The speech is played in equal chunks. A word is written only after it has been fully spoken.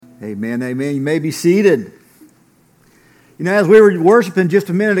Amen, amen. You may be seated. You know, as we were worshiping just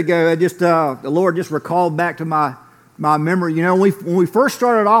a minute ago, the Lord just recalled back to my memory. You know, when we first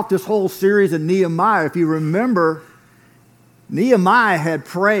started off this whole series of Nehemiah, if you remember, Nehemiah had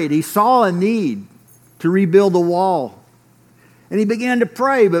prayed. He saw a need to rebuild the wall. And he began to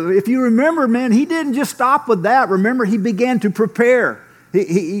pray. But if you remember, man, he didn't just stop with that. Remember, he began to prepare.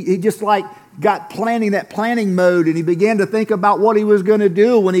 He just like got planning mode, and he began to think about what he was going to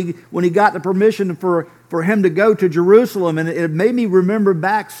do when he got the permission for him to go to Jerusalem. And it made me remember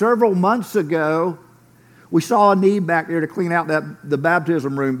back several months ago, we saw a need back there to clean out the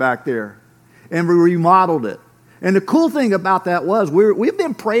baptism room back there, and we remodeled it. And the cool thing about that was we've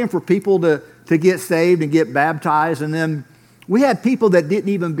been praying for people to get saved and get baptized, and then we had people that didn't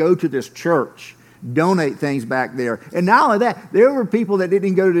even go to this church donate things back there. And not only that, there were people that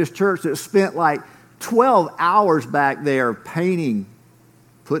didn't go to this church that spent like 12 hours back there painting,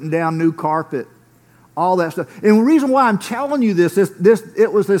 putting down new carpet, all that stuff. And the reason why I'm telling you this,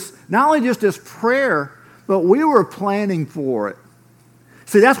 it was not only just this prayer, but we were planning for it.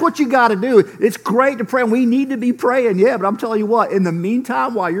 See, that's what you got to do. It's great to pray, and we need to be praying, yeah, but I'm telling you what, in the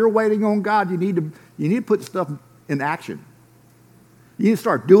meantime, while you're waiting on God, you need to put stuff in action. You need to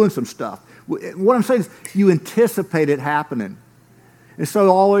start doing some stuff. What I'm saying is you anticipate it happening. And so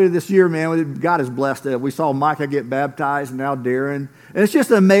all the way this year, man, God has blessed it. We saw Micah get baptized and now Darren. And it's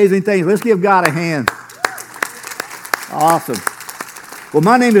just an amazing thing. Let's give God a hand. Awesome. Well,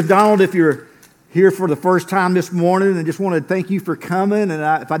 my name is Donald. If you're here for the first time this morning, and just want to thank you for coming.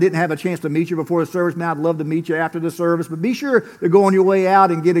 And if I didn't have a chance to meet you before the service, man, I'd love to meet you after the service. But be sure to go on your way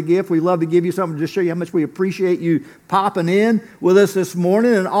out and get a gift. We'd love to give you something to just show you how much we appreciate you popping in with us this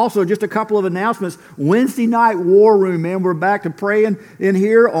morning. And also just a couple of announcements. Wednesday night War Room, man, we're back to praying in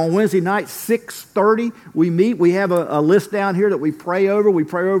here on Wednesday night, 6:30. We meet. We have a list down here that we pray over. We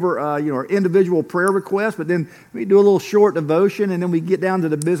pray over our individual prayer requests, but then we do a little short devotion, and then we get down to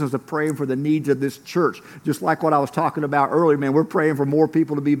the business of praying for the needs of this church. Just like what I was talking about earlier, man, we're praying for more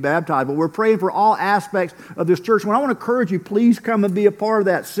people to be baptized, but we're praying for all aspects of this church. Well, I want to encourage you, please come and be a part of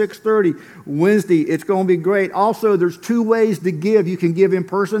that 6:30 Wednesday. It's going to be great. Also, there's two ways to give. You can give in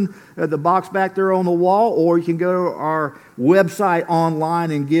person at the box back there on the wall, or you can go to our website online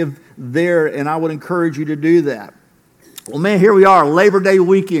and give there, and I would encourage you to do that. Well, man, here we are, Labor Day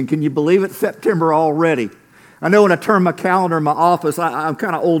weekend. Can you believe it? September already. I know when I turn my calendar in my office, I'm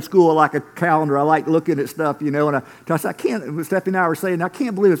kind of old school. I like a calendar. I like looking at stuff, and Stephanie and I were saying, I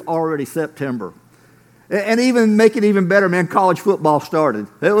can't believe it's already September. And even make it even better, man, college football started.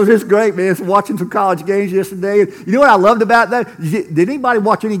 It was just great, man. Watching some college games yesterday. And you know what I loved about that? Did anybody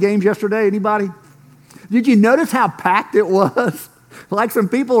watch any games yesterday? Anybody? Did you notice how packed it was? Like some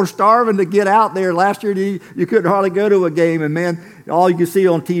people are starving to get out there. Last year, you couldn't hardly go to a game. And, man, all you could see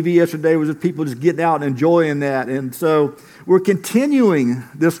on TV yesterday was just people just getting out and enjoying that. And so we're continuing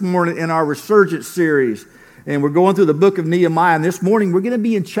this morning in our Resurgence series. And we're going through the book of Nehemiah. And this morning, we're going to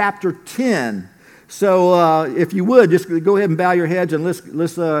be in chapter 10. So if you would, just go ahead and bow your heads and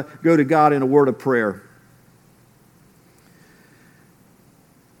let's go to God in a word of prayer.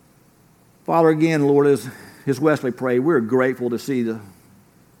 Father, again, Lord, as Wesley prayed, we're grateful to see the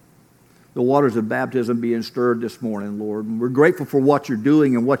waters of baptism being stirred this morning, Lord. And we're grateful for what you're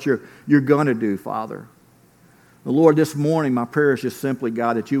doing and what you're going to do, Father. But Lord, this morning, my prayer is just simply,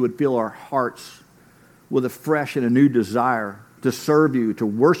 God, that you would fill our hearts with a fresh and a new desire to serve you, to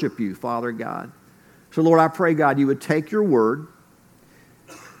worship you, Father God. So, Lord, I pray, God, you would take your word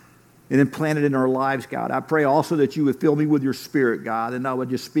and implant it in our lives, God. I pray also that you would fill me with your spirit, God, and I would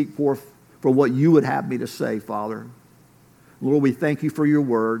just speak forth for what you would have me to say, Father. Lord, we thank you for your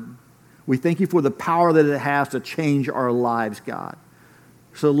word. We thank you for the power that it has to change our lives, God.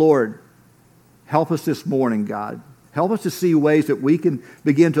 So, Lord, help us this morning, God. Help us to see ways that we can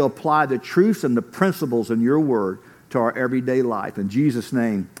begin to apply the truths and the principles in your word to our everyday life. In Jesus'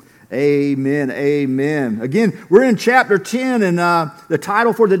 name, amen, amen. Again, we're in chapter 10, and the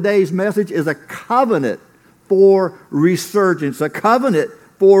title for today's message is A Covenant for Resurgence. A covenant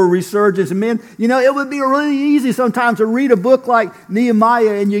for resurgence. And man, it would be really easy sometimes to read a book like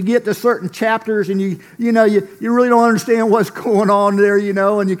Nehemiah and you get to certain chapters and you really don't understand what's going on there,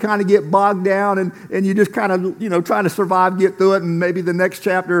 and you kind of get bogged down and you just kind of, trying to survive, get through it, and maybe the next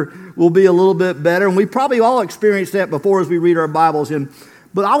chapter will be a little bit better. And we probably all experienced that before as we read our Bibles.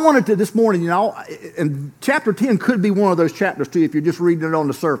 But I wanted to this morning, and chapter 10 could be one of those chapters too if you're just reading it on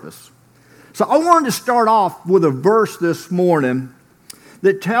the surface. So I wanted to start off with a verse this morning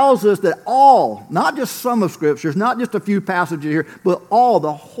that tells us that all, not just some of Scriptures, not just a few passages here, but all,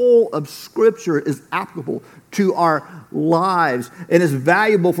 the whole of Scripture is applicable to our lives and is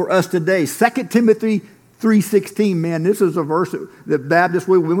valuable for us today. 2 Timothy 3:16, man, this is a verse that Baptists,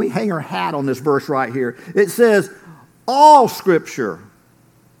 when we hang our hat on this verse right here, it says, all Scripture.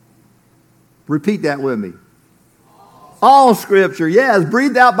 Repeat that with me. All Scripture, yes,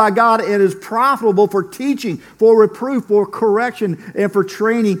 breathed out by God and is profitable for teaching, for reproof, for correction, and for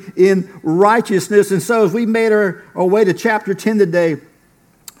training in righteousness. And so as we made our way to chapter 10 today,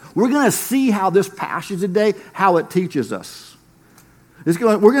 we're going to see how this passage today, how it teaches us. We're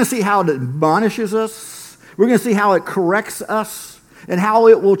going to see how it admonishes us. We're going to see how it corrects us and how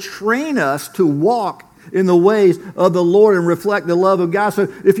it will train us to walk in the ways of the Lord and reflect the love of God.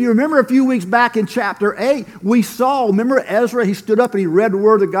 So if you remember a few weeks back in chapter 8, we saw, remember Ezra, he stood up and he read the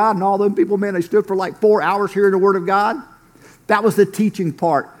Word of God, and all them people, man, they stood for like 4 hours hearing the Word of God. That was the teaching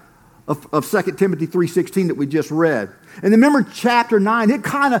part of 2 Timothy 3:16 that we just read. And remember chapter 9, it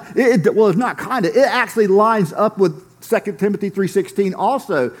actually lines up with 2 Timothy 3:16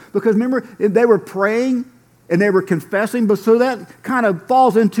 also. Because remember, they were praying and they were confessing, but so that kind of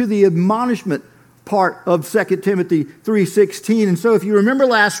falls into the admonishment part of 2 Timothy 3:16. And so if you remember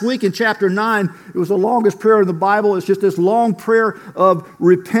last week in chapter 9, it was the longest prayer in the Bible. It's just this long prayer of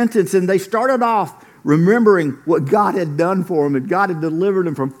repentance. And they started off remembering what God had done for them. And God had delivered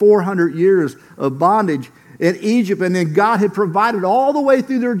them from 400 years of bondage in Egypt. And then God had provided all the way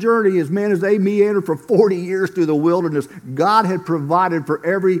through their journey as they meandered for 40 years through the wilderness. God had provided for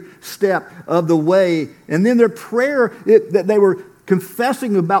every step of the way. And then their prayer that they were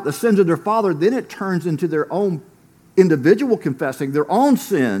confessing about the sins of their father, then it turns into their own individual confessing their own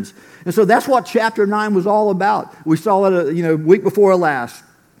sins. And so that's what chapter 9 was all about. We saw it week before last.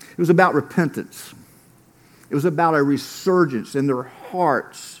 It was about repentance. It was about a resurgence in their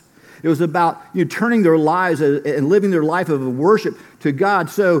hearts. It was about turning their lives and living their life of worship to God.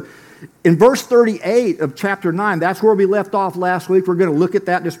 So in verse 38 of chapter 9, that's where we left off last week. We're going to look at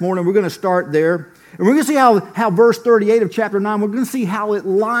that this morning. We're going to start there. And we're going to see how verse 38 of chapter 9, we're going to see how it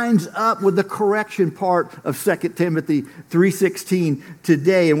lines up with the correction part of 2 Timothy 3:16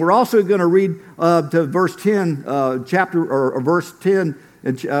 today. And we're also going to read to verse 10, verse 10,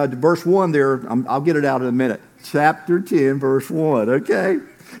 and verse 1 there. I'll get it out in a minute. Chapter 10, verse 1, okay?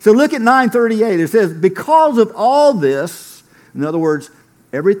 So look at 9:38. It says, because of all this, in other words,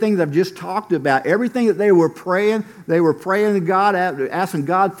 everything that I've just talked about, everything that they were praying to God, asking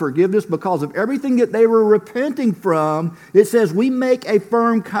God forgiveness because of everything that they were repenting from. It says, we make a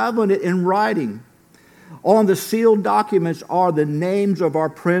firm covenant in writing. On the sealed documents are the names of our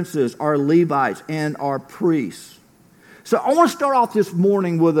princes, our Levites, and our priests. So I want to start off this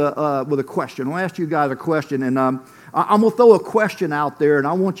morning with a question. I'll ask you guys a question, and I'm going to throw a question out there, and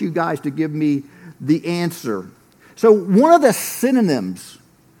I want you guys to give me the answer. So one of the synonyms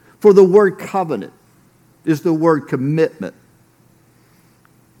for the word covenant is the word commitment.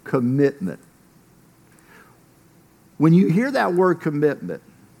 Commitment. When you hear that word commitment,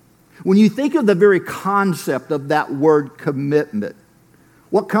 when you think of the very concept of that word commitment,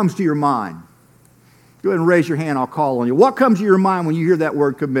 what comes to your mind? Go ahead and raise your hand, I'll call on you. What comes to your mind when you hear that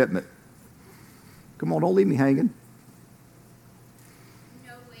word commitment? Come on, don't leave me hanging.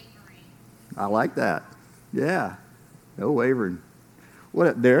 No wavering. I like that. Yeah, no wavering.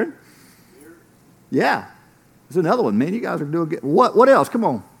 What, Darren? Yeah. There's another one. Man, you guys are doing good. What else? Come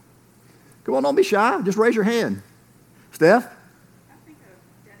on. Come on, don't be shy. Just raise your hand. Steph? I think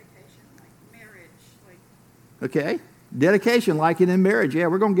of dedication, like marriage. Okay. Dedication, like it in marriage. Yeah,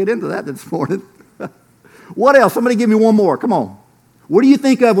 we're going to get into that this morning. What else? Somebody give me one more. Come on. What do you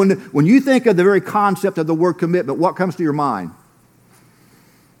think of when you think of the very concept of the word commitment? What comes to your mind?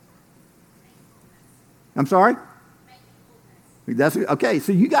 I'm sorry? That's okay.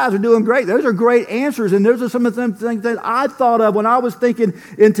 So you guys are doing great. Those are great answers, and those are some of the things that I thought of when I was thinking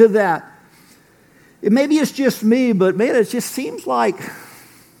into that. Maybe it's just me, but man, it just seems like,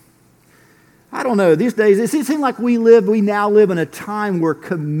 I don't know, these days, it seems like we now live in a time where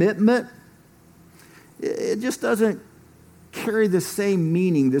commitment, it just doesn't carry the same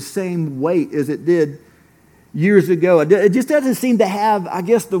meaning, the same weight as it did years ago. It just doesn't seem to have, I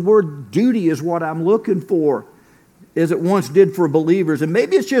guess the word duty is what I'm looking for, as it once did for believers. And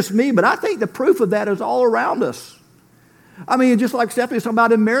maybe it's just me, but I think the proof of that is all around us. I mean, just like Stephanie's talking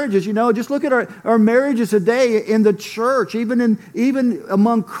about in marriages, just look at our marriages today in the church, even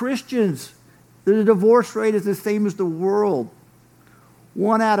among Christians. The divorce rate is the same as the world.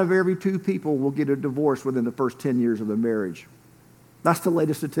 1 out of every 2 people will get a divorce within the first 10 years of their marriage. That's the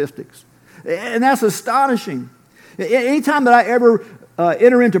latest statistics. And that's astonishing. Anytime that I ever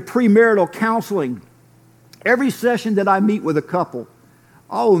enter into premarital counseling, every session that I meet with a couple,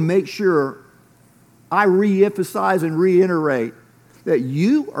 I will make sure I re-emphasize and reiterate that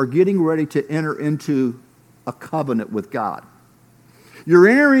you are getting ready to enter into a covenant with God. You're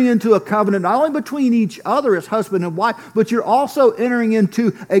entering into a covenant not only between each other as husband and wife, but you're also entering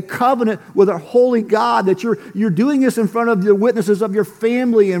into a covenant with a holy God, that you're doing this in front of the witnesses of your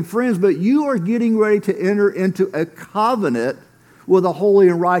family and friends, but you are getting ready to enter into a covenant with a holy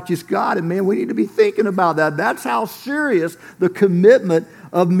and righteous God. And man, we need to be thinking about that. That's how serious the commitment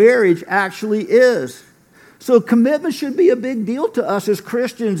of marriage actually is. So commitment should be a big deal to us as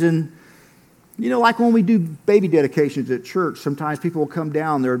Christians. And you know, like when we do baby dedications at church, sometimes people will come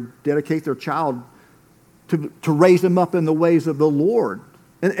down, they'll dedicate their child to raise them up in the ways of the Lord.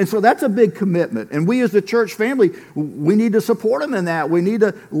 And so that's a big commitment. And we as the church family, we need to support them in that. We need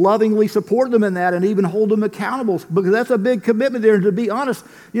to lovingly support them in that and even hold them accountable, because that's a big commitment there. And to be honest,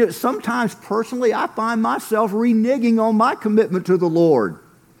 you know, sometimes personally I find myself reneging on my commitment to the Lord.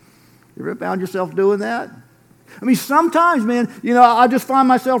 You ever found yourself doing that? I mean, sometimes, man, you know, I just find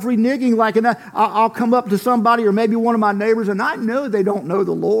myself reneging, like, and I'll come up to somebody or maybe one of my neighbors, and I know they don't know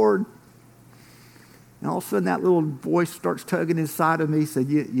the Lord. And all of a sudden, that little voice starts tugging inside of me, saying,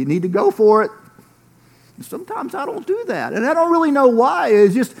 you need to go for it. And sometimes I don't do that, and I don't really know why.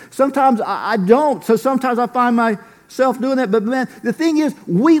 It's just sometimes I don't. So sometimes I find myself doing that. But, man, the thing is,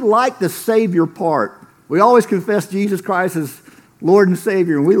 we like the Savior part. We always confess Jesus Christ as Lord and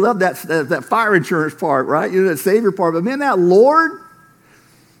Savior. And we love that fire insurance part, right? You know, that Savior part. But man, that Lord,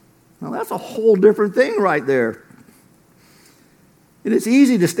 well, that's a whole different thing right there. And it's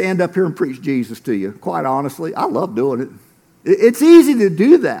easy to stand up here and preach Jesus to you, quite honestly. I love doing it. It's easy to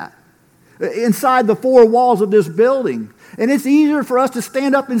do that inside the four walls of this building. And it's easier for us to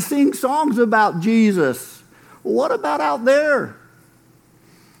stand up and sing songs about Jesus. Well, what about out there?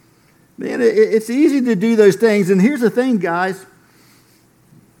 Man, it's easy to do those things. And here's the thing, guys.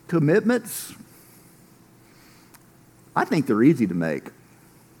 Commitments, I think they're easy to make.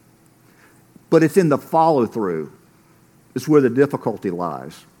 But it's in the follow-through. It's where the difficulty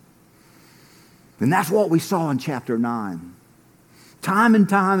lies. And that's what we saw in chapter 9. Time and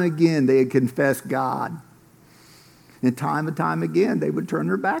time again, they had confessed God. And time again, they would turn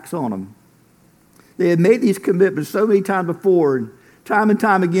their backs on him. They had made these commitments so many times before. And time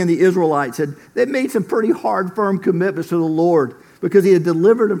again, the Israelites they made some pretty hard, firm commitments to the Lord, because he had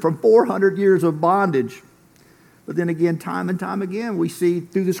delivered them from 400 years of bondage. But then again, time and time again, we see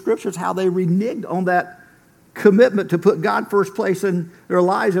through the scriptures how they reneged on that commitment to put God first place in their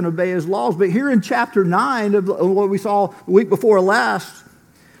lives and obey his laws. But here in chapter 9 of what we saw the week before last,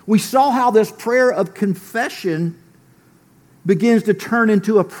 we saw how this prayer of confession begins to turn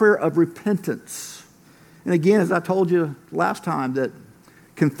into a prayer of repentance. And again, as I told you last time, that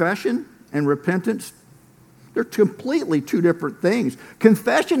confession and repentance, they're completely two different things.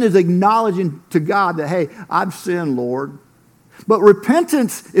 Confession is acknowledging to God that, hey, I've sinned, Lord. But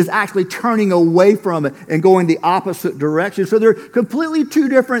repentance is actually turning away from it and going the opposite direction. So they're completely two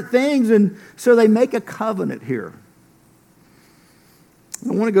different things, and so they make a covenant here.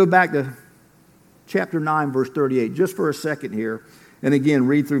 I want to go back to chapter 9, verse 38, just for a second here. And again,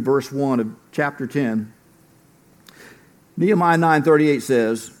 read through verse 1 of chapter 10. Nehemiah 9:38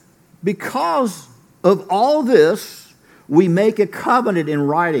 says, because of all this, we make a covenant in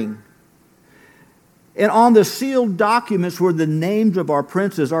writing. And on the sealed documents were the names of our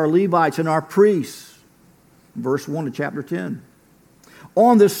princes, our Levites, and our priests. Verse 1 of chapter 10.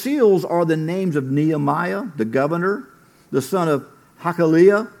 On the seals are the names of Nehemiah, the governor, the son of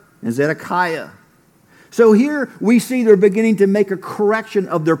Hakaliah, and Zedekiah. So here we see they're beginning to make a correction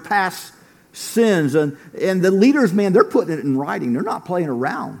of their past sins. And the leaders, man, they're putting it in writing. They're not playing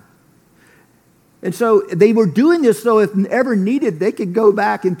around. And so they were doing this so if ever needed, they could go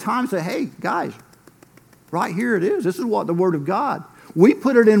back in time and say, hey, guys, right here it is. This is what the Word of God. We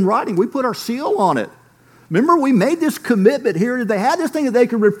put it in writing. We put our seal on it. Remember, we made this commitment here. They had this thing that they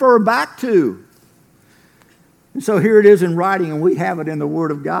could refer back to. And so here it is in writing, and we have it in the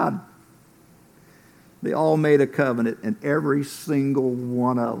Word of God. They all made a covenant, and every single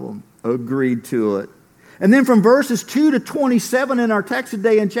one of them agreed to it. And then from verses 2 to 27 in our text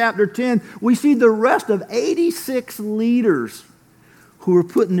today in chapter 10, we see the rest of 86 leaders who are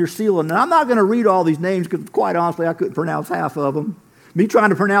putting their seal on. And I'm not going to read all these names because, quite honestly, I couldn't pronounce half of them. Me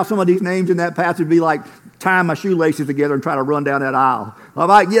trying to pronounce some of these names in that passage would be like tying my shoelaces together and trying to run down that aisle. I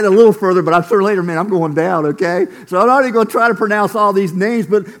might get a little further, but I'm sure later, man, I'm going down, okay? So I'm not even going to try to pronounce all these names,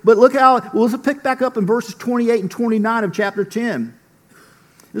 but look how, well, let's pick back up in verses 28 and 29 of chapter 10.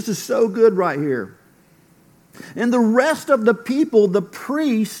 This is so good right here. And the rest of the people, the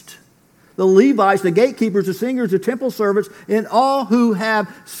priests, the Levites, the gatekeepers, the singers, the temple servants, and all who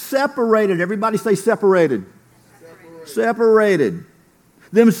have separated, everybody say separated. Separated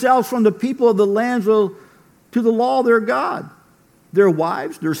themselves from the people of the lands to the law of their God. Their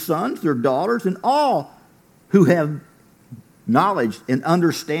wives, their sons, their daughters, and all who have knowledge and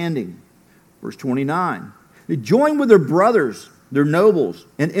understanding. Verse 29. They join with their brothers, their nobles,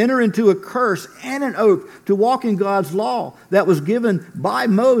 and enter into a curse and an oath to walk in God's law that was given by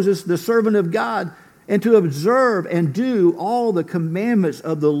Moses, the servant of God, and to observe and do all the commandments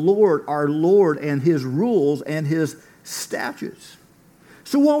of the Lord, our Lord, and his rules and his statutes.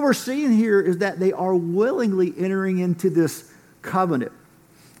 So what we're seeing here is that they are willingly entering into this covenant.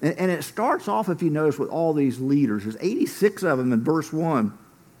 And it starts off, if you notice, with all these leaders. There's 86 of them in verse 1,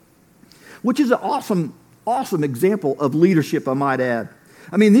 which is an awesome example of leadership, I might add.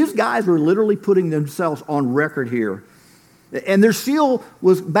 I mean, these guys were literally putting themselves on record here. And their seal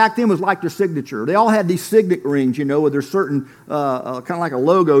back then was like their signature. They all had these signet rings, with their certain, kind of like a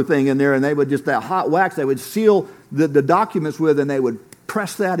logo thing in there, and they would just, that hot wax, they would seal the documents with, and they would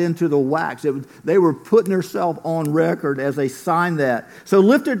press that into the wax. They were putting themselves on record as they signed that. So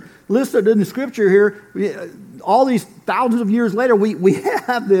listed in the scripture here, all these thousands of years later, we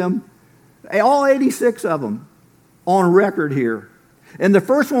have them, all 86 of them, on record here. And the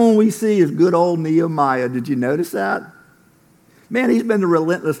first one we see is good old Nehemiah. Did you notice that? Man, he's been the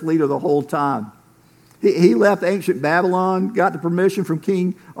relentless leader the whole time. He left ancient Babylon, got the permission from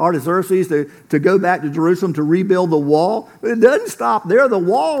King Artaxerxes to go back to Jerusalem to rebuild the wall. But it doesn't stop there. The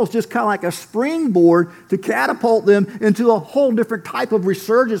wall is just kind of like a springboard to catapult them into a whole different type of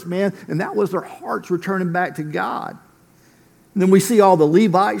resurgence, man. And that was their hearts returning back to God. And then we see all the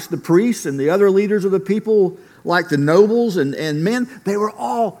Levites, the priests, and the other leaders of the people, like the nobles and men. They were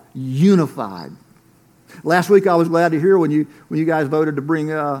all unified. Last week I was glad to hear when you guys voted to bring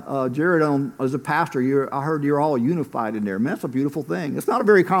Jared on as a pastor. I heard you're all unified in there. Man, that's a beautiful thing. It's not a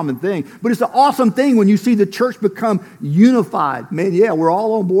very common thing, but it's an awesome thing when you see the church become unified. Man, yeah, we're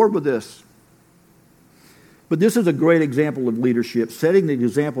all on board with this. But this is a great example of leadership, setting the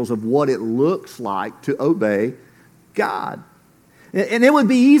examples of what it looks like to obey God. And it would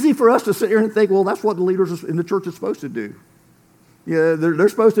be easy for us to sit here and think, well, that's what the leaders in the church are supposed to do. Yeah, they're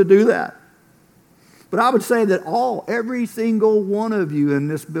supposed to do that. But I would say that every single one of you in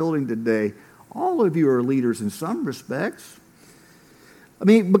this building today, all of you are leaders in some respects. I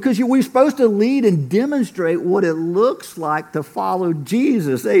mean, because we're supposed to lead and demonstrate what it looks like to follow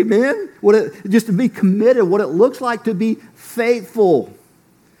Jesus. Amen? Just to be committed, what it looks like to be faithful.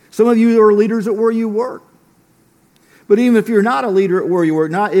 Some of you are leaders at where you work. But even if you're not a leader at where you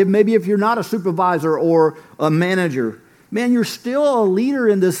work, maybe if you're not a supervisor or a manager, man, you're still a leader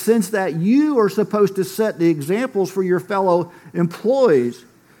in the sense that you are supposed to set the examples for your fellow employees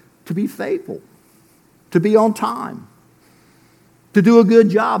to be faithful, to be on time, to do a good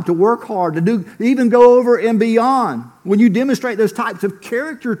job, to work hard, even go over and beyond. When you demonstrate those types of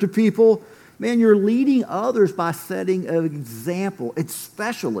character to people, man, you're leading others by setting an example,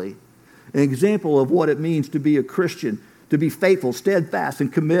 especially an example of what it means to be a Christian, to be faithful, steadfast,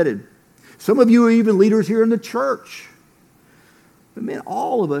 and committed. Some of you are even leaders here in the church. But man,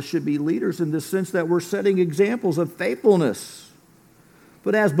 all of us should be leaders in the sense that we're setting examples of faithfulness.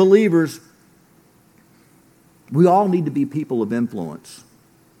 But as believers, we all need to be people of influence.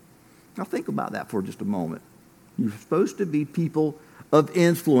 Now think about that for just a moment. You're supposed to be people of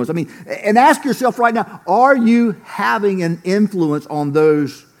influence. I mean, and ask yourself right now, are you having an influence on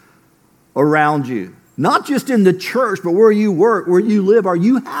those around you? Not just in the church, but where you work, where you live. Are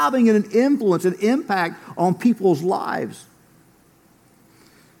you having an influence, an impact on people's lives?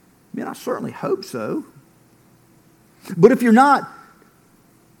 Man, I certainly hope so. But if you're not,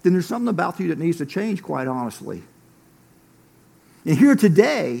 then there's something about you that needs to change, quite honestly. And here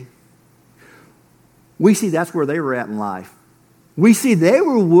today, we see that's where they were at in life. We see they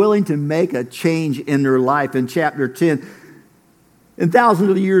were willing to make a change in their life in chapter 10. And thousands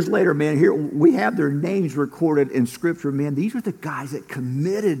of years later, man, here we have their names recorded in Scripture. Man, these are the guys that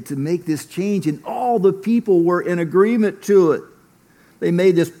committed to make this change, and all the people were in agreement to it. They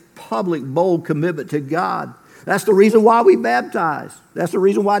made this public, bold commitment to God. That's the reason why we baptize. That's the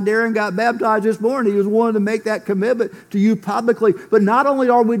reason why Darren got baptized this morning. He was wanting to make that commitment to you publicly. But not only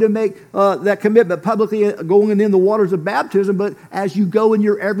are we to make that commitment publicly going in the waters of baptism, but as you go in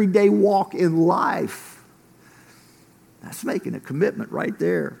your everyday walk in life. That's making a commitment right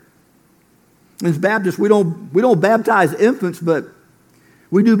there. As Baptists, we don't baptize infants, but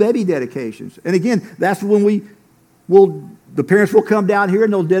we do baby dedications. And again, that's when the parents will come down here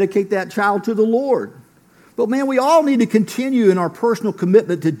and they'll dedicate that child to the Lord. But man, we all need to continue in our personal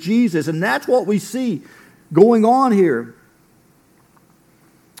commitment to Jesus, and that's what we see going on here.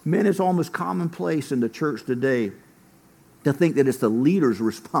 Man, it's almost commonplace in the church today to think that it's the leader's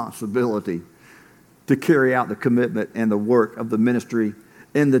responsibility to carry out the commitment and the work of the ministry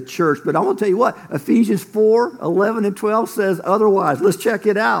in the church. But I want to tell you what, Ephesians 4:11 and 12 says otherwise. Let's check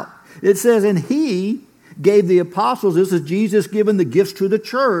it out. It says, and he gave the apostles, this is Jesus giving the gifts to the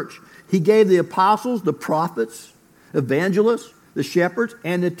church. He gave the apostles, the prophets, evangelists, the shepherds,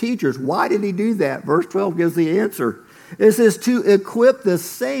 and the teachers. Why did he do that? Verse 12 gives the answer. It says to equip the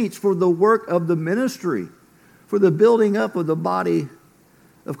saints for the work of the ministry, for the building up of the body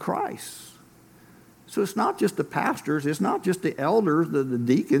of Christ. So it's not just the pastors, it's not just the elders, the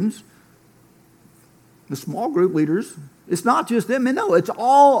deacons, the small group leaders. It's not just them. And no, it's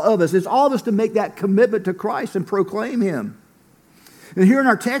all of us. It's all of us to make that commitment to Christ and proclaim him. And here in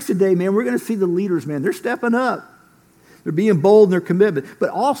our text today, man, we're going to see the leaders, man. They're stepping up. They're being bold in their commitment. But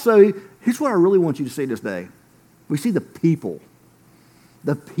also, here's what I really want you to see this day. We see the people.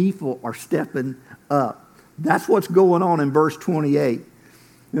 The people are stepping up. That's what's going on in verse 28.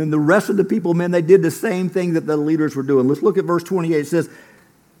 And the rest of the people, man, they did the same thing that the leaders were doing. Let's look at verse 28. It says,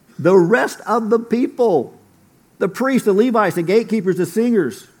 the rest of the people, the priests, the Levites, the gatekeepers, the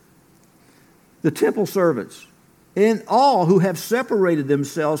singers, the temple servants, and all who have separated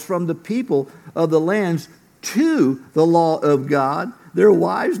themselves from the people of the lands to the law of God, their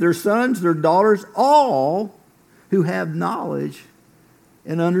wives, their sons, their daughters, all who have knowledge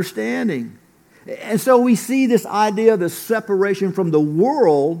and understanding. And so we see this idea of the separation from the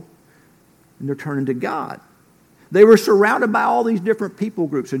world, and they're turning to God. They were surrounded by all these different people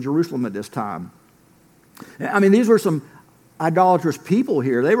groups in Jerusalem at this time. I mean, these were some idolatrous people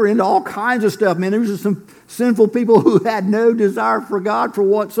here. They were into all kinds of stuff, man. There was some sinful people who had no desire for God for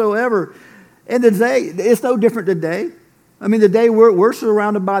whatsoever. And today, it's no different today. I mean, today we're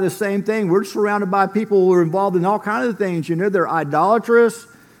surrounded by the same thing. We're surrounded by people who are involved in all kinds of things. You know, they're idolatrous,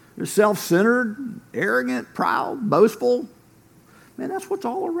 they're self-centered, arrogant, proud, boastful. Man, that's what's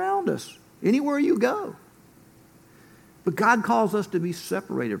all around us, anywhere you go. But God calls us to be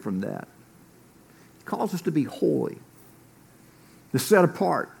separated from that. He calls us to be holy, to set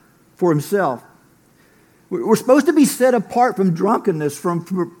apart for himself. We're supposed to be set apart from drunkenness, from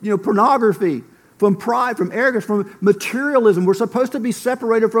pornography, from pride, from arrogance, from materialism. We're supposed to be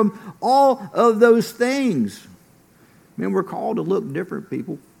separated from all of those things. Man, we're called to look different,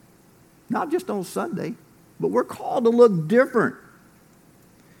 people. Not just on Sunday, but we're called to look different.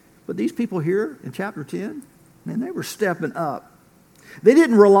 But these people here in chapter 10, man, they were stepping up. They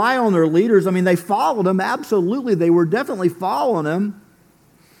didn't rely on their leaders. I mean, they followed them. Absolutely, they were definitely following them.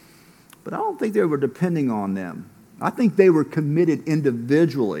 But I don't think they were depending on them. I think they were committed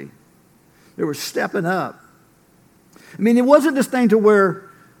individually. They were stepping up. I mean, it wasn't this thing to where,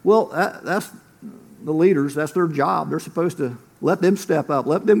 well, that's the leaders. That's their job. They're supposed to let them step up.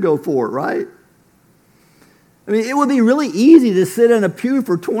 Let them go for it, right? I mean, it would be really easy to sit in a pew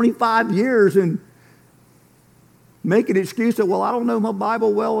for 25 years and make an excuse that, well, I don't know my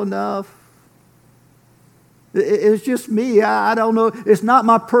Bible well enough. It's just me. I don't know. It's not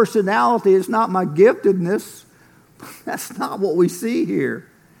my personality. It's not my giftedness. That's not what we see here.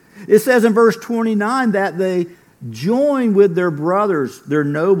 It says in verse 29 that they joined with their brothers, their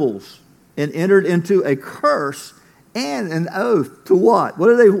nobles, and entered into a curse and an oath to what? What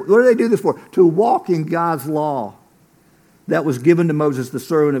do they do this for? To walk in God's law that was given to Moses, the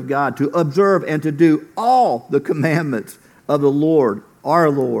servant of God, to observe and to do all the commandments of the Lord, our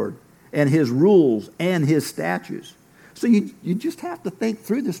Lord, and his rules and his statutes. So you just have to think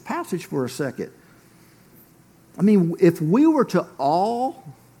through this passage for a second. I mean, if we were to all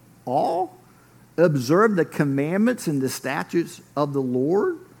observe the commandments and the statutes of the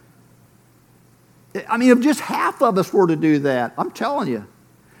Lord, I mean, if just half of us were to do that, I'm telling you,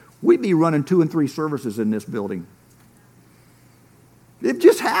 we'd be running 2 and 3 services in this building. If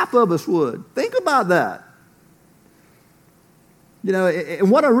just half of us would. Think about that. You know,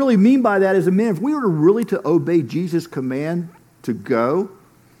 and what I really mean by that is, man, if we were really to obey Jesus' command to go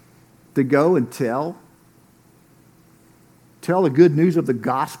and tell the good news of the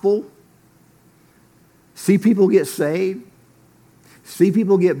gospel, see people get saved, see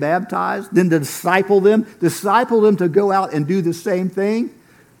people get baptized, then disciple them to go out and do the same thing,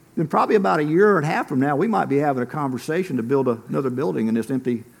 then probably about a year and a half from now, we might be having a conversation to build another building in this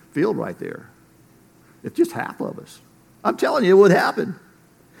empty field right there. It's just half of us. I'm telling you, it would happen.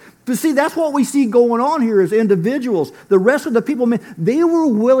 But see, that's what we see going on here as individuals. The rest of the people, man, they were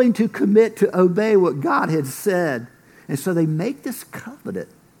willing to commit to obey what God had said. And so they make this covenant.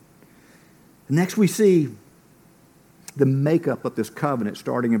 Next we see the makeup of this covenant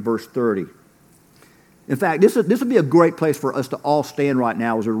starting in verse 30. In fact, this would be a great place for us to all stand right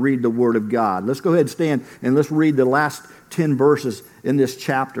now as we read the Word of God. Let's go ahead and stand and let's read the last 10 verses in this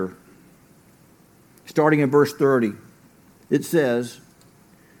chapter. Starting in verse 30, it says,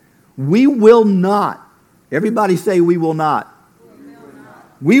 "We will not," everybody say we will not.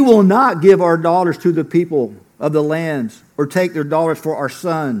 "We will not give our daughters to the people of the lands or take their daughters for our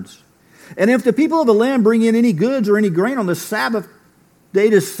sons. And if the people of the land bring in any goods or any grain on the Sabbath day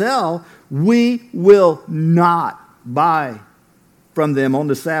to sell, we will not buy from them on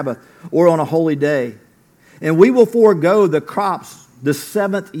the Sabbath or on a holy day. And we will forego the crops the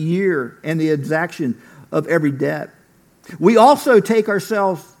 7th year and the exaction of every debt. We also take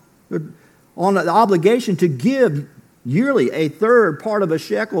ourselves on the obligation to give yearly a third part of a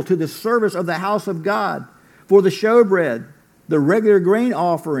shekel to the service of the house of God for the showbread, the regular grain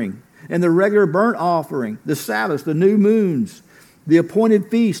offering, and the regular burnt offering, the Sabbaths, the new moons, the appointed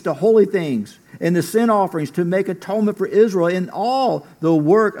feasts, the holy things, and the sin offerings to make atonement for Israel in all the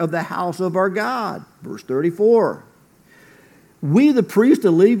work of the house of our God." Verse 34. "We, the priests,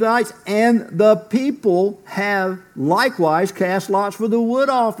 the Levites, and the people have likewise cast lots for the wood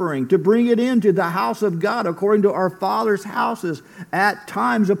offering to bring it into the house of God according to our fathers' houses at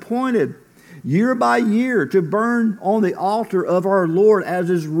times appointed, year by year, to burn on the altar of our Lord as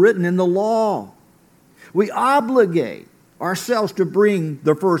is written in the law. We obligate ourselves to bring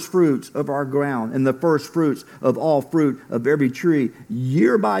the first fruits of our ground and the first fruits of all fruit of every tree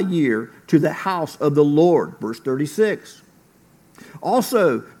year by year to the house of the Lord." Verse 36.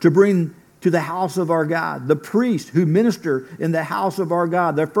 "Also to bring to the house of our God the priests who minister in the house of our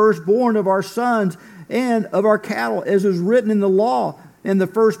God, the firstborn of our sons and of our cattle, as is written in the law, and the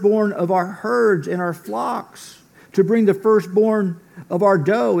firstborn of our herds and our flocks, to bring the firstborn of our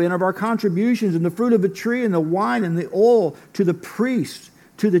dough and of our contributions and the fruit of the tree and the wine and the oil to the priests,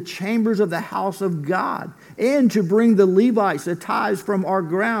 to the chambers of the house of God, and to bring the Levites the tithes from our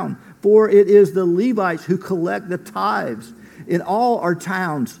ground. For it is the Levites who collect the tithes in all our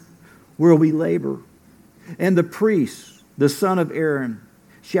towns where we labor. And the priests, the son of Aaron,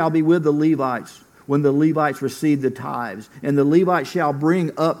 shall be with the Levites when the Levites receive the tithes. And the Levites shall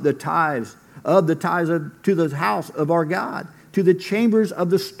bring up the tithes to the house of our God, to the chambers of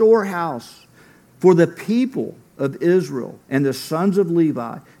the storehouse. For the people of Israel and the sons of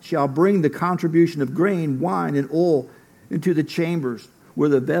Levi shall bring the contribution of grain, wine, and oil into the chambers where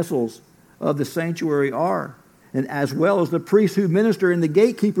the vessels of the sanctuary are, and as well as the priests who minister and the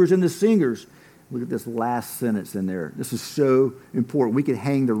gatekeepers and the singers." Look at this last sentence in there. This is so important. We could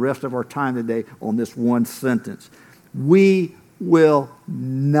hang the rest of our time today on this one sentence. "We will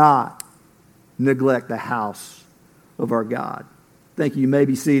not neglect the house of our God." Thank you. You may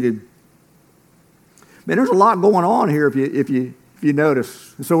be seated. Man, there's a lot going on here if you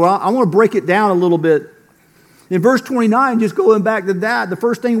notice. So I want to break it down a little bit. In verse 29, just going back to that, the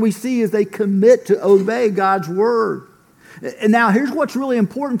first thing we see is they commit to obey God's word. And now here's what's really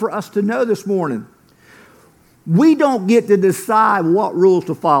important for us to know this morning. We don't get to decide what rules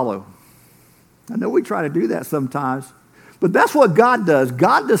to follow. I know we try to do that sometimes, but that's what God does.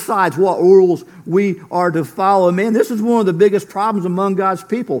 God decides what rules we are to follow. Man, this is one of the biggest problems among God's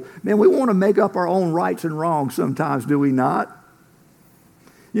people. Man, we want to make up our own rights and wrongs sometimes, do we not?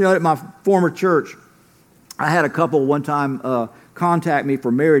 You know, at my former church, I had a couple one time contact me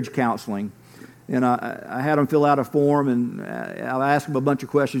for marriage counseling. And I had them fill out a form, and I asked them a bunch of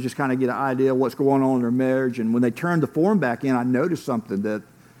questions, just kind of get an idea of what's going on in their marriage. And when they turned the form back in, I noticed something, that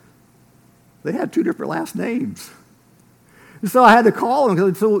they had 2 different last names. And so I had to call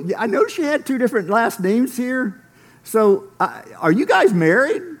them. So I noticed you had 2 different last names here. So are you guys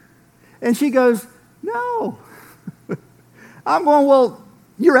married? And she goes, "No." I'm going, "Well,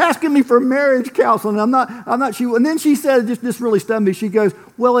 you're asking me for marriage counseling. I'm not. And then she said, this really stunned me. She goes,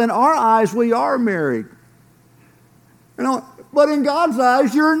 "Well, in our eyes, we are married. But in God's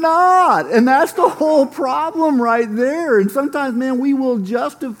eyes, you're not." And that's the whole problem right there. And sometimes, man, we will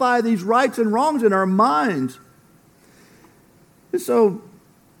justify these rights and wrongs in our minds. And so,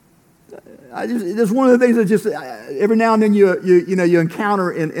 it's one of the things that just every now and then you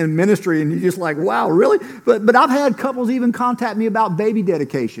encounter in ministry, and you're just like, wow, really? But I've had couples even contact me about baby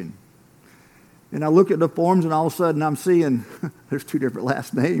dedication. And I look at the forms, and all of a sudden I'm seeing there's 2 different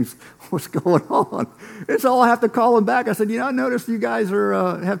last names. What's going on? And so I have to call them back. I said, I noticed you guys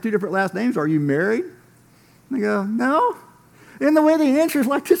have 2 different last names. Are you married? And they go, "No." And the way they answer is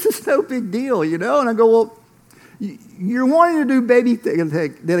like, this is no big deal, And I go, "Well, you're wanting to do baby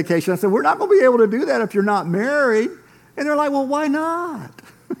dedication." I said, "We're not going to be able to do that if you're not married." And they're like, "Well, why not?"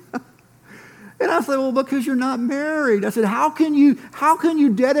 And I said, well, because you're not married. I said, how can you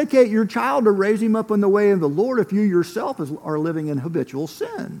dedicate your child to raise him up in the way of the Lord if you yourself are living in habitual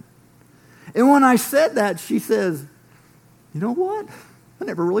sin? And when I said that, she says, you know what? I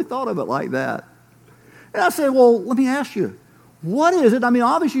never really thought of it like that. And I said, well, let me ask you, what is it? I mean,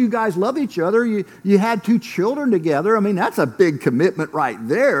 obviously you guys love each other. You had 2 children together. I mean, that's a big commitment right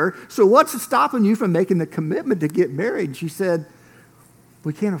there. So what's stopping you from making the commitment to get married? She said,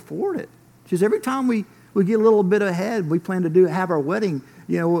 we can't afford it. She says, every time we get a little bit ahead, we plan to have our wedding,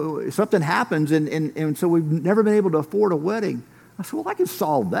 something happens, and so we've never been able to afford a wedding. I said, well, I can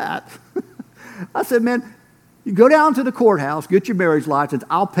solve that. I said, man, you go down to the courthouse, get your marriage license,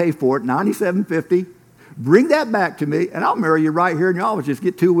 I'll pay for it, $97.50. Bring that back to me, and I'll marry you right here in your office. Just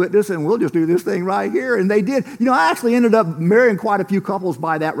get 2 witnesses, and we'll just do this thing right here. And they did. I actually ended up marrying quite a few couples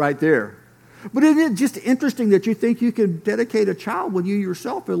by that right there. But it is just interesting that you think you can dedicate a child when you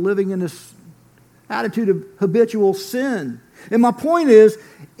yourself are living in this attitude of habitual sin. And my point is,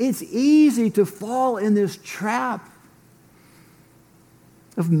 it's easy to fall in this trap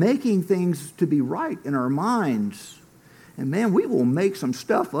of making things to be right in our minds. And man, we will make some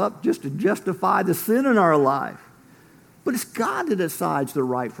stuff up just to justify the sin in our life. But it's God that decides the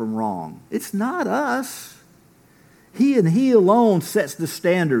right from wrong. It's not us. He and He alone sets the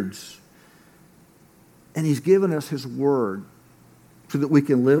standards. And He's given us His word so that we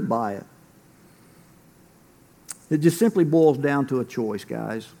can live by it. It just simply boils down to a choice,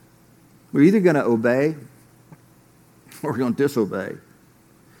 guys. We're either going to obey or we're going to disobey.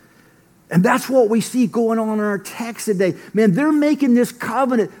 And that's what we see going on in our text today. Man, they're making this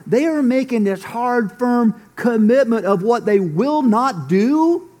covenant. They are making this hard, firm commitment of what they will not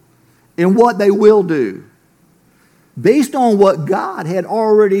do and what they will do. Based on what God had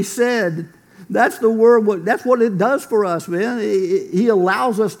already said. That's the word. That's what it does for us, man. He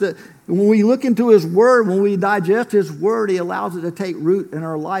allows us to, when we look into His word, when we digest His word, He allows it to take root in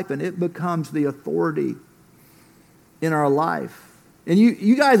our life, and it becomes the authority in our life. And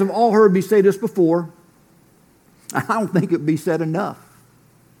you guys have all heard me say this before. I don't think it'd be said enough.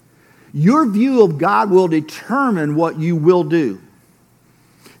 Your view of God will determine what you will do.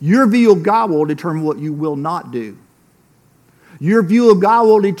 Your view of God will determine what you will not do. Your view of God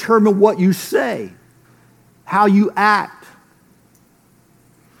will determine what you say, how you act.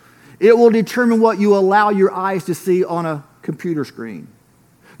 It will determine what you allow your eyes to see on a computer screen.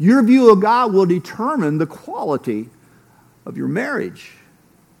 Your view of God will determine the quality of your marriage.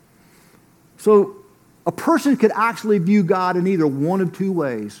 So a person could actually view God in either one of 2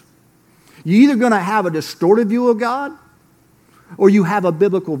 ways. You're either going to have a distorted view of God or you have a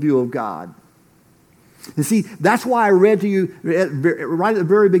biblical view of God. And see, that's why I read to you right at the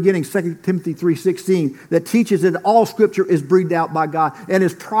very beginning, 2 Timothy 3:16, that teaches that all Scripture is breathed out by God and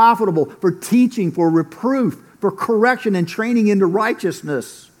is profitable for teaching, for reproof, for correction and training into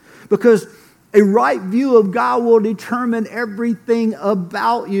righteousness. Because a right view of God will determine everything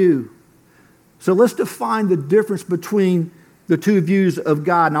about you. So let's define the difference between the 2 views of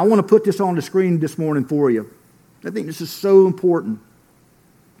God. And I want to put this on the screen this morning for you. I think this is so important.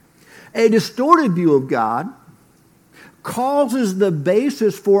 A distorted view of God causes the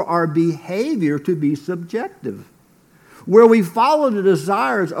basis for our behavior to be subjective, where we follow the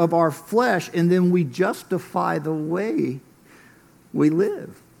desires of our flesh and then we justify the way we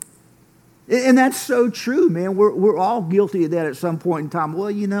live. And that's so true, man. We're all guilty of that at some point in time.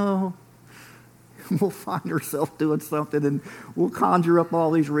 Well, we'll find ourselves doing something and we'll conjure up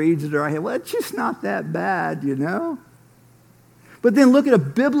all these reasons in our head. Well, it's just not that bad, But then look at a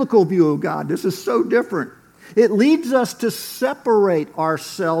biblical view of God. This is so different. It leads us to separate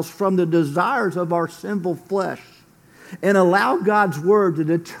ourselves from the desires of our sinful flesh and allow God's word to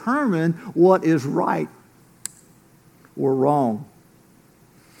determine what is right or wrong.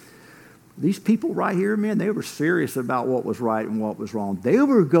 These people right here, man, they were serious about what was right and what was wrong. They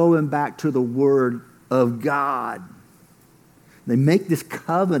were going back to the Word of God. They make this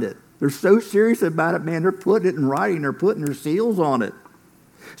covenant. They're so serious about it, man. They're putting it in writing. They're putting their seals on it.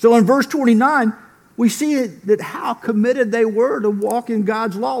 So in verse 29, we see that how committed they were to walk in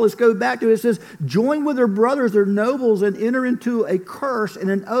God's law. Let's go back to it. It says, join with their brothers, their nobles, and enter into a curse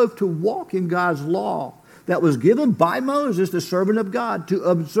and an oath to walk in God's law that was given by Moses, the servant of God, to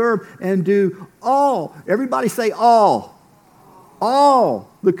observe and do all. Everybody say all. All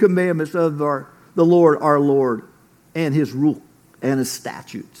the commandments of the Lord, our Lord, and His rule and His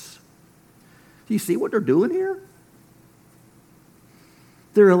statutes. Do you see what they're doing here?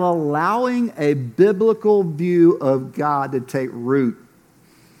 They're allowing a biblical view of God to take root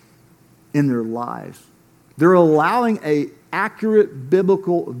in their lives. They're allowing an accurate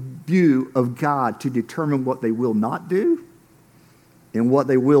biblical view of God to determine what they will not do and what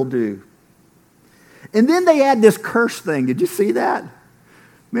they will do. And then they add this curse thing. Did you see that?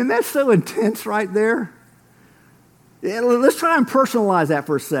 Man, that's so intense right there. Yeah, let's try and personalize that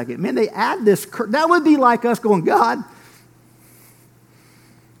for a second. Man, they add this curse. That would be like us going, God,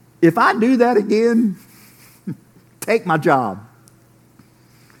 if I do that again, take my job.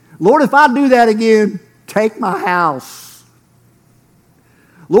 Lord, if I do that again, take my house.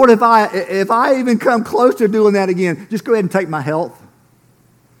 Lord, if I even come close to doing that again, just go ahead and take my health.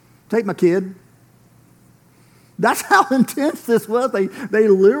 Take my kid. That's how intense this was. They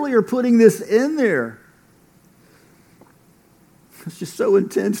literally are putting this in there. It's just so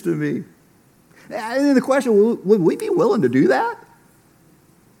intense to me. And then the question, would we be willing to do that?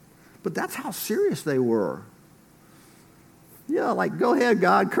 But that's how serious they were. Yeah, like, go ahead,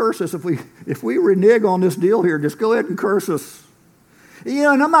 God, curse us. If we renege on this deal here, just go ahead and curse us. You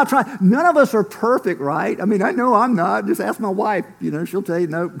know, and I'm not trying, none of us are perfect, right? I mean, I know I'm not. Just ask my wife. You know, she'll tell you,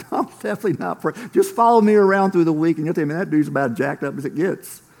 no, I'm definitely not perfect. Just follow me around through the week, and you'll tell me, that dude's about as jacked up as it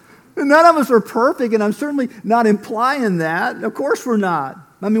gets. And none of us are perfect, and I'm certainly not implying that. Of course we're not.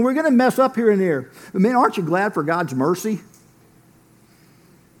 I mean, we're going to mess up here and there. But man, aren't you glad for God's mercy?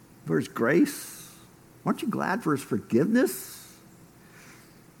 For His grace? Aren't you glad for His forgiveness?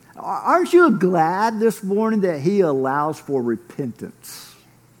 Aren't you glad this morning that He allows for repentance?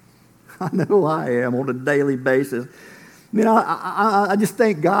 I know I am on a daily basis. I mean, I just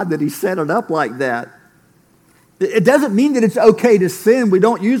thank God that He set it up like that. It doesn't mean that it's okay to sin. We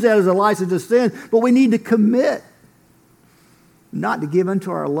don't use that as a license to sin, but we need to commit not to give in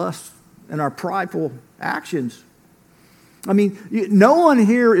to our lusts and our prideful actions. I mean, no one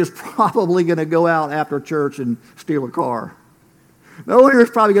here is probably going to go out after church and steal a car. No one here is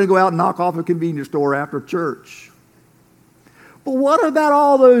probably going to go out and knock off a convenience store after church. But what about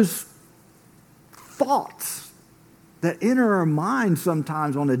all those thoughts that enter our minds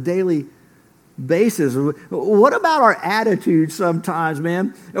sometimes on a daily basis? What about our attitude sometimes,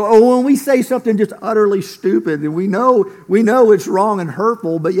 man? Or when we say something just utterly stupid and we know it's wrong and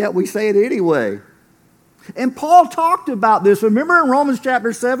hurtful, but yet we say it anyway. And Paul talked about this. Remember in Romans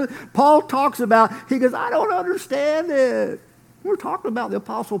chapter 7, Paul talks about, he goes, I don't understand it. We're talking about the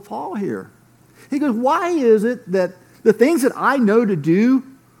Apostle Paul here. He goes, why is it that the things that I know to do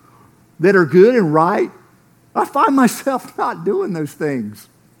that are good and right, I find myself not doing those things?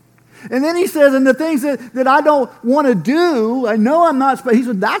 And then he says, and the things that I don't want to do, I know I'm not, he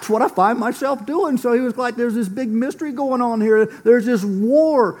said, that's what I find myself doing. So he was like, there's this big mystery going on here. There's this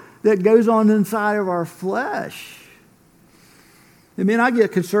war that goes on inside of our flesh. I mean, I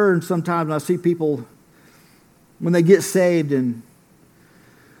get concerned sometimes when I see people, when they get saved and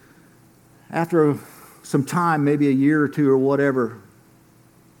after some time, maybe a year or two or whatever,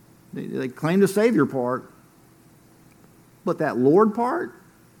 they claim the Savior part, but that Lord part,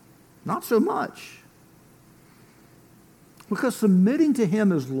 not so much. Because submitting to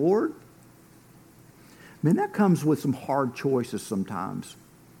Him as Lord, man, that comes with some hard choices sometimes.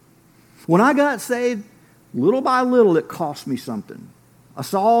 When I got saved, little by little, it cost me something. I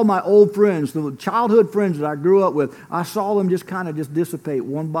saw my old friends, the childhood friends that I grew up with, I saw them just kind of just dissipate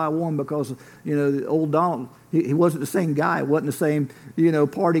one by one because, you know, the old Donald, he wasn't the same guy. He wasn't the same, you know,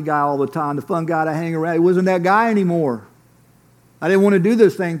 party guy all the time, the fun guy to hang around. He wasn't that guy anymore. I didn't want to do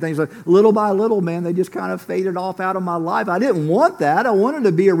those same things. Like, little by little, man, they just kind of faded off out of my life. I didn't want that. I wanted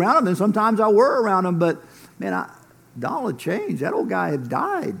to be around them, and sometimes I were around them, but, man, Donald had changed. That old guy had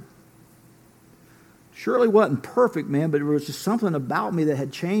died. Surely wasn't perfect, man, but there was just something about me that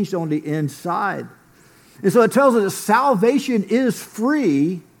had changed on the inside. And so it tells us that salvation is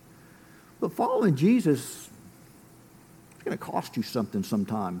free, but following Jesus is going to cost you something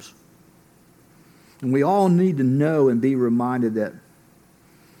sometimes. And we all need to know and be reminded that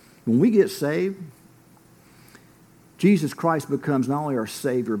when we get saved, Jesus Christ becomes not only our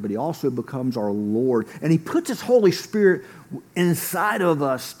Savior, but He also becomes our Lord. And He puts His Holy Spirit inside of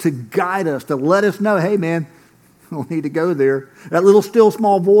us to guide us, to let us know, hey, man, we don't need to go there. That little still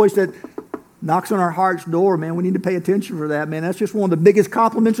small voice that knocks on our heart's door, man, we need to pay attention for that, man. That's just one of the biggest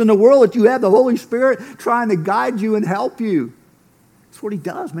compliments in the world, that you have the Holy Spirit trying to guide you and help you. That's what He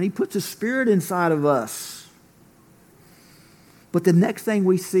does, man. He puts His Spirit inside of us. But the next thing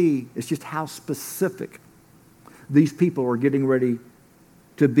we see is just how specific these people are getting ready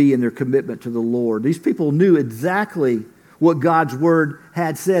to be in their commitment to the Lord. These people knew exactly what God's word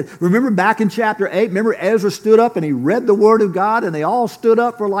had said. Remember back in chapter 8, remember Ezra stood up and he read the word of God, and they all stood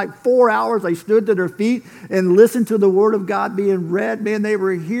up for like 4 hours. They stood to their feet and listened to the word of God being read. Man, they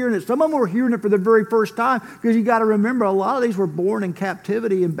were hearing it. Some of them were hearing it for the very first time, because you got to remember, a lot of these were born in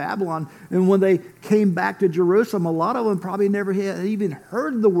captivity in Babylon. And when they came back to Jerusalem, a lot of them probably never had even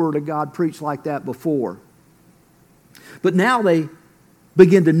heard the word of God preached like that before. But now they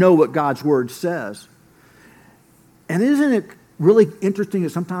begin to know what God's word says. And isn't it really interesting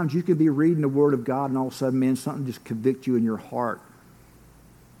that sometimes you can be reading the word of God and all of a sudden, man, something just convicts you in your heart.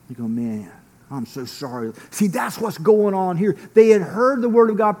 You go, man, I'm so sorry. See, that's what's going on here. They had heard the word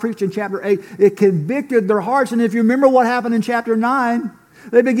of God preached in chapter 8. It convicted their hearts. And if you remember what happened in chapter 9,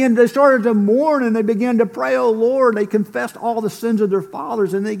 they started to mourn and they began to pray, oh Lord. They confessed all the sins of their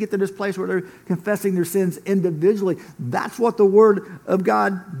fathers, and they get to this place where they're confessing their sins individually. That's what the word of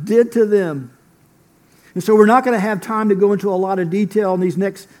God did to them. And so we're not going to have time to go into a lot of detail in these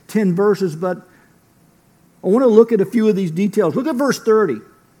next 10 verses, but I want to look at a few of these details. Look at verse 30.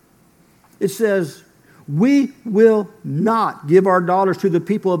 It says, we will not give our daughters to the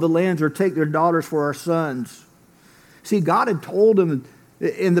people of the lands or take their daughters for our sons. See, God had told them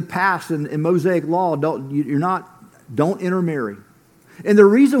in the past in Mosaic law, don't intermarry. And the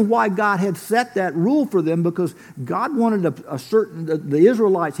reason why God had set that rule for them, because God wanted the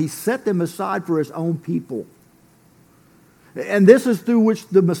Israelites, he set them aside for his own people. And this is through which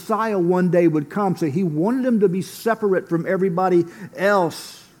the Messiah one day would come. So he wanted them to be separate from everybody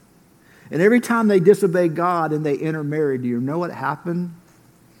else. And every time they disobeyed God and they intermarried, do you know what happened?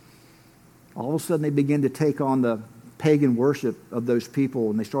 All of a sudden they began to take on the pagan worship of those people,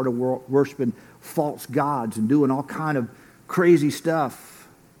 and they started worshiping false gods and doing all kind of crazy stuff.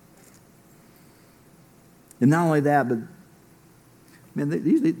 And not only that, but man,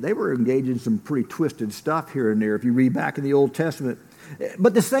 they were engaged in some pretty twisted stuff here and there if you read back in the Old Testament.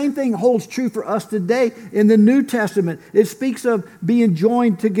 But the same thing holds true for us today in the New Testament. It speaks of being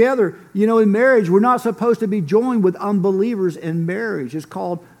joined together. You know, in marriage, we're not supposed to be joined with unbelievers in marriage. It's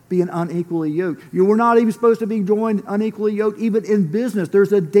called being unequally yoked. We're not even supposed to be joined unequally yoked even in business.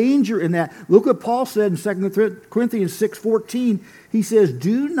 There's a danger in that. Look what Paul said in 2 Corinthians 6:14. He says,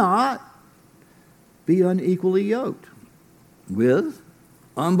 do not be unequally yoked with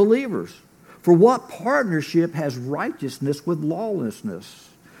unbelievers. For what partnership has righteousness with lawlessness?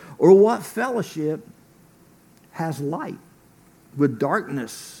 Or what fellowship has light with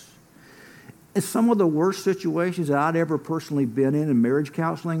darkness? And some of the worst situations that I'd ever personally been in marriage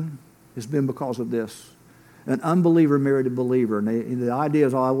counseling has been because of this. An unbeliever married a believer. And the idea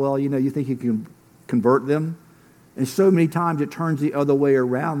is, oh, well, you think you can convert them? And so many times it turns the other way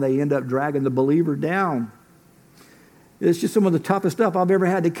around. They end up dragging the believer down. It's just some of the toughest stuff I've ever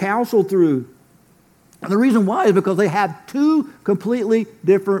had to counsel through. And the reason why is because they have two completely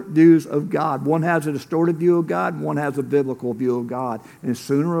different views of God. One has a distorted view of God, and one has a biblical view of God. And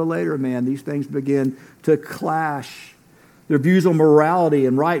sooner or later, man, these things begin to clash. Their views on morality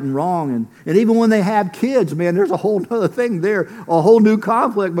and right and wrong. And even when they have kids, man, there's a whole other thing there, a whole new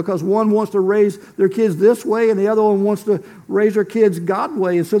conflict, because one wants to raise their kids this way and the other one wants to raise their kids God's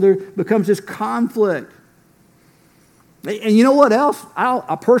way. And so there becomes this conflict. And you know what else?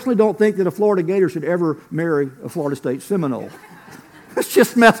 I personally don't think that a Florida Gator should ever marry a Florida State Seminole. That's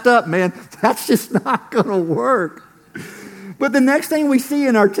just messed up, man. That's just not going to work. But the next thing we see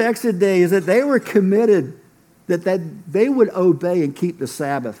in our text today is that they were committed, that they would obey and keep the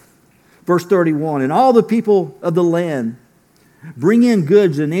Sabbath. Verse 31, and all the people of the land bring in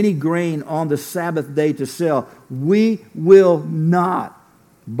goods and any grain on the Sabbath day to sell. We will not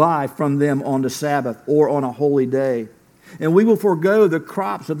buy from them on the Sabbath or on a holy day. And we will forego the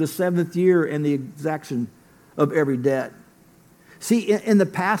crops of the seventh year and the exaction of every debt. See, in the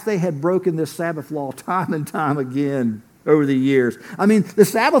past, they had broken this Sabbath law time and time again over the years. I mean, the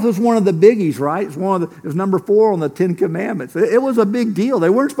Sabbath was one of the biggies, right? It was number 4 on the 10 Commandments. It was a big deal. They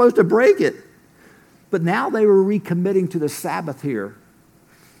weren't supposed to break it. But now they were recommitting to the Sabbath here.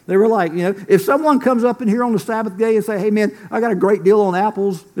 They were like, if someone comes up in here on the Sabbath day and say, hey, man, I got a great deal on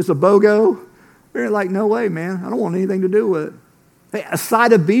apples. It's a BOGO. They're like, no way, man. I don't want anything to do with it. Hey, a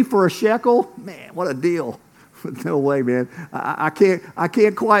side of beef for a shekel? Man, what a deal. No way, man. I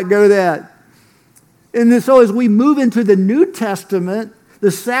can't quite go that. And so as we move into the New Testament,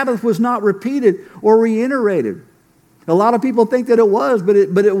 the Sabbath was not repeated or reiterated. A lot of people think that it was, but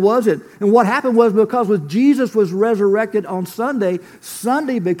it wasn't. And what happened was, because when Jesus was resurrected on Sunday,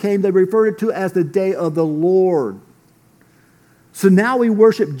 Sunday became, they referred it to as the day of the Lord. So now we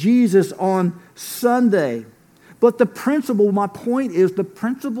worship Jesus on Sunday. But the principle, my point is, the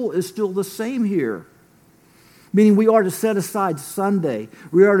principle is still the same here. Meaning we are to set aside Sunday.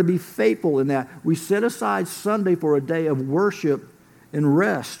 We are to be faithful in that. We set aside Sunday for a day of worship and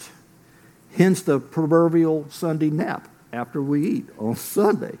rest. Hence the proverbial Sunday nap after we eat on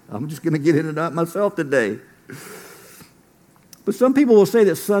Sunday. I'm just going to get into that myself today. But some people will say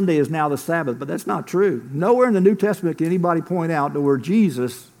that Sunday is now the Sabbath, but that's not true. Nowhere in the New Testament can anybody point out to where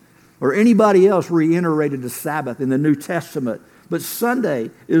Jesus or anybody else reiterated the Sabbath in the New Testament. But Sunday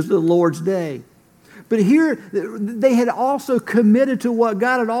is the Lord's day. But here, they had also committed to what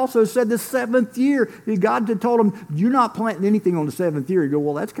God had also said the seventh year. God had told them, you're not planting anything on the seventh year. You go,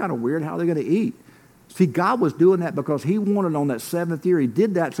 well, that's kind of weird. How are they going to eat? See, God was doing that because he wanted on that seventh year, he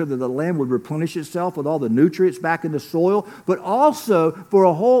did that so that the land would replenish itself with all the nutrients back in the soil. But also, for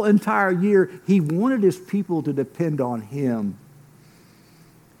a whole entire year, he wanted his people to depend on him.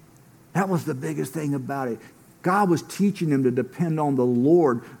 That was the biggest thing about it. God was teaching them to depend on the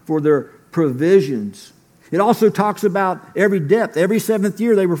Lord for their provisions. It also talks about every depth. Every seventh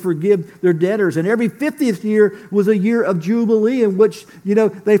year they would forgive their debtors. And every 50th year was a year of Jubilee in which,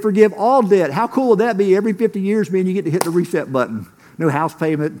 they forgive all debt. How cool would that be? Every 50 years, man, you get to hit the reset button. No house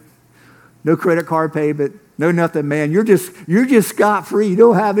payment, no credit card payment, no nothing, man. You're just scot-free. You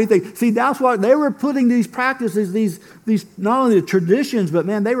don't have anything. See, that's why they were putting these practices, these not only the traditions, but,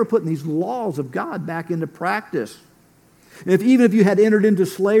 man, they were putting these laws of God back into practice. Even if you had entered into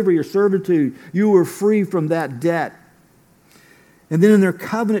slavery or servitude, you were free from that debt. And then in their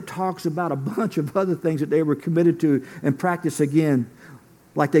covenant talks about a bunch of other things that they were committed to and practice again.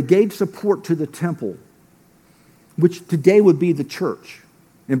 Like they gave support to the temple, which today would be the church.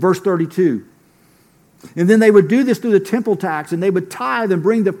 In verse 32. And then they would do this through the temple tax, and they would tithe and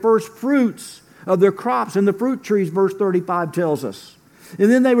bring the first fruits of their crops and the fruit trees, verse 35 tells us. And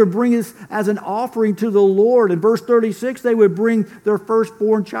then they would bring this as an offering to the Lord. In verse 36, they would bring their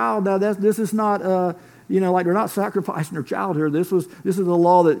firstborn child. Now, this is not, like they're not sacrificing their child here. This is the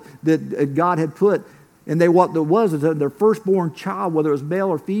law that God had put. And what there was is that their firstborn child, whether it was male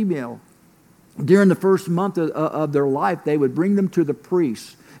or female, during the first month of their life, they would bring them to the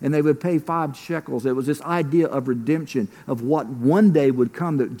priest. And they would pay 5 shekels. It was this idea of redemption, of what one day would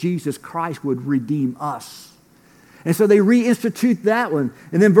come, that Jesus Christ would redeem us. And so they reinstitute that one.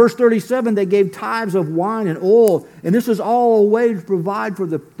 And then verse 37, they gave tithes of wine and oil. And this was all a way to provide for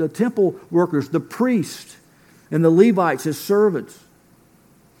the temple workers, the priests, and the Levites as servants.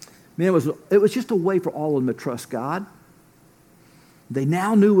 Man, it was just a way for all of them to trust God. They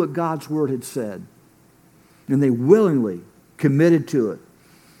now knew what God's word had said. And they willingly committed to it.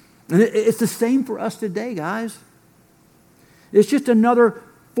 And it's the same for us today, guys. It's just another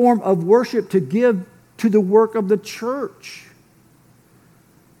form of worship to give to the work of the church,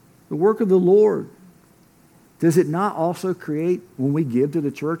 the work of the Lord. Does it not also create, when we give to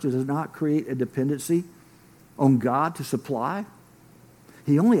the church, does it not create a dependency on God to supply?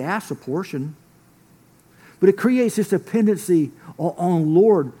 He only asks a portion. But it creates this dependency on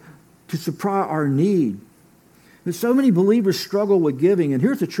Lord to supply our need. And so many believers struggle with giving, and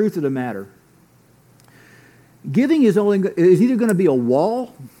here's the truth of the matter. Giving is either going to be a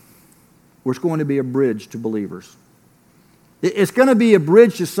wall or it's going to be a bridge to believers. It's going to be a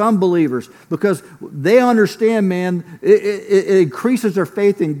bridge to some believers because they understand, man, it increases their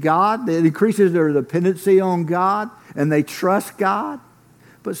faith in God. It increases their dependency on God, and they trust God.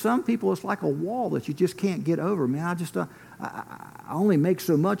 But some people, it's like a wall that you just can't get over. Man, I only make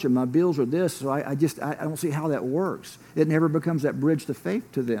so much, and my bills are this, so I don't see how that works. It never becomes that bridge to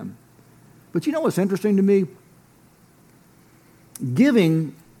faith to them. But you know what's interesting to me?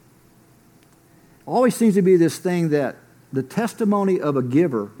 Giving always seems to be this thing that the testimony of a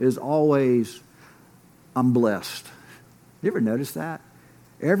giver is always, I'm blessed. You ever notice that?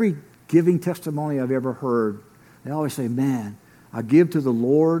 Every giving testimony I've ever heard, they always say, man, I give to the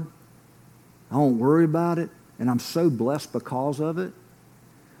Lord, I don't worry about it, and I'm so blessed because of it.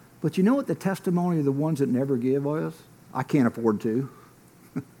 But you know what the testimony of the ones that never give is? I can't afford to.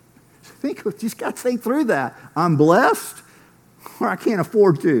 You just got to think through that. I'm blessed, or I can't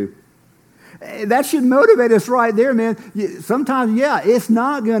afford to. That should motivate us right there, man. Sometimes, it's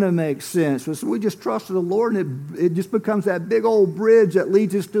not going to make sense. So we just trust the Lord, and it just becomes that big old bridge that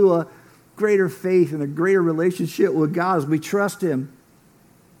leads us to a greater faith and a greater relationship with God as we trust Him.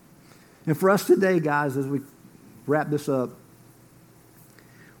 And for us today, guys, as we wrap this up,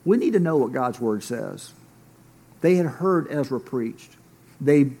 we need to know what God's Word says. They had heard Ezra preached.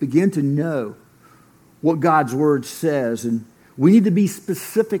 They begin to know what God's Word says, and we need to be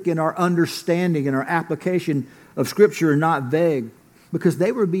specific in our understanding and our application of Scripture and not vague, because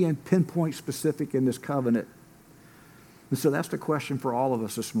they were being pinpoint specific in this covenant. And so that's the question for all of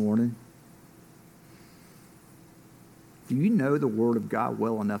us this morning. Do you know the Word of God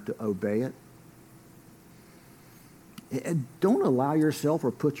well enough to obey it? And don't allow yourself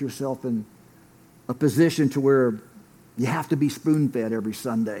or put yourself in a position to where you have to be spoon-fed every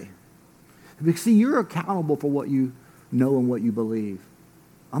Sunday. Because, see, you're accountable for what you know and what you believe.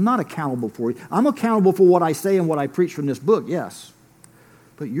 I'm not accountable for you. I'm accountable for what I say and what I preach from this book, yes.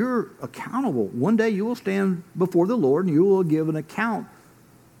 But you're accountable. One day you will stand before the Lord and you will give an account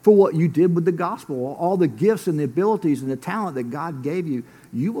for what you did with the gospel, all the gifts and the abilities and the talent that God gave you.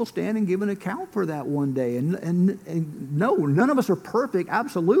 You will stand and give an account for that one day. And no, none of us are perfect,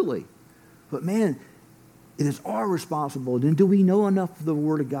 absolutely. But man, it is our responsibility. And do we know enough of the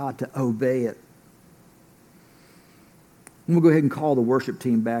Word of God to obey it? I'm going to go ahead and call the worship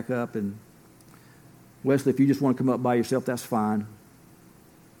team back up. And Wesley, if you just want to come up by yourself, that's fine.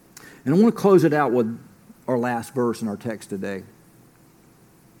 And I want to close it out with our last verse in our text today.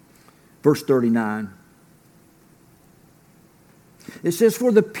 Verse 39. It says,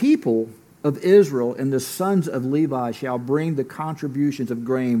 "For the people of Israel and the sons of Levi shall bring the contributions of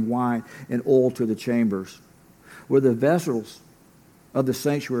grain, wine, and oil to the chambers, where the vessels of the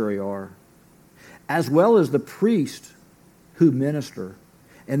sanctuary are, as well as the priests who minister,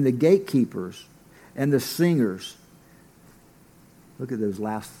 and the gatekeepers, and the singers." Look at those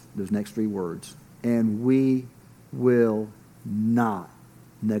next three words. "And we will not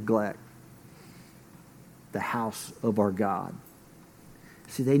neglect the house of our God."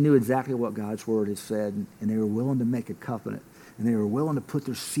 See, they knew exactly what God's word had said, and they were willing to make a covenant, and they were willing to put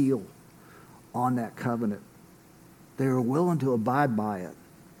their seal on that covenant. They were willing to abide by it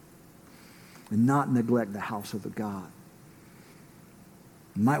and not neglect the house of the God.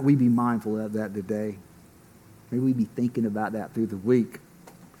 Might we be mindful of that today? May we be thinking about that through the week.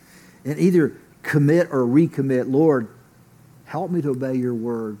 And either commit or recommit. Lord, help me to obey your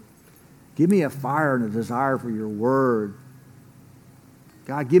word. Give me a fire and a desire for your word.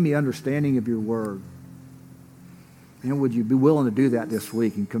 God, give me understanding of your word. And would you be willing to do that this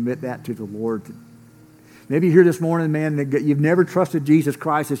week and commit that to the Lord? Maybe you're here this morning, man, that you've never trusted Jesus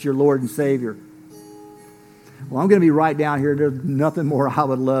Christ as your Lord and Savior. Well, I'm going to be right down here. There's nothing more I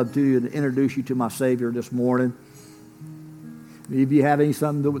would love to do than introduce you to my Savior this morning. If you have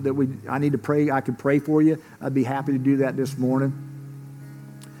something that I need to pray, I can pray for you. I'd be happy to do that this morning.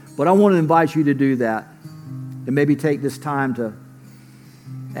 But I want to invite you to do that and maybe take this time to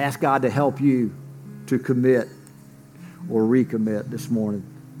ask God to help you to commit or recommit this morning.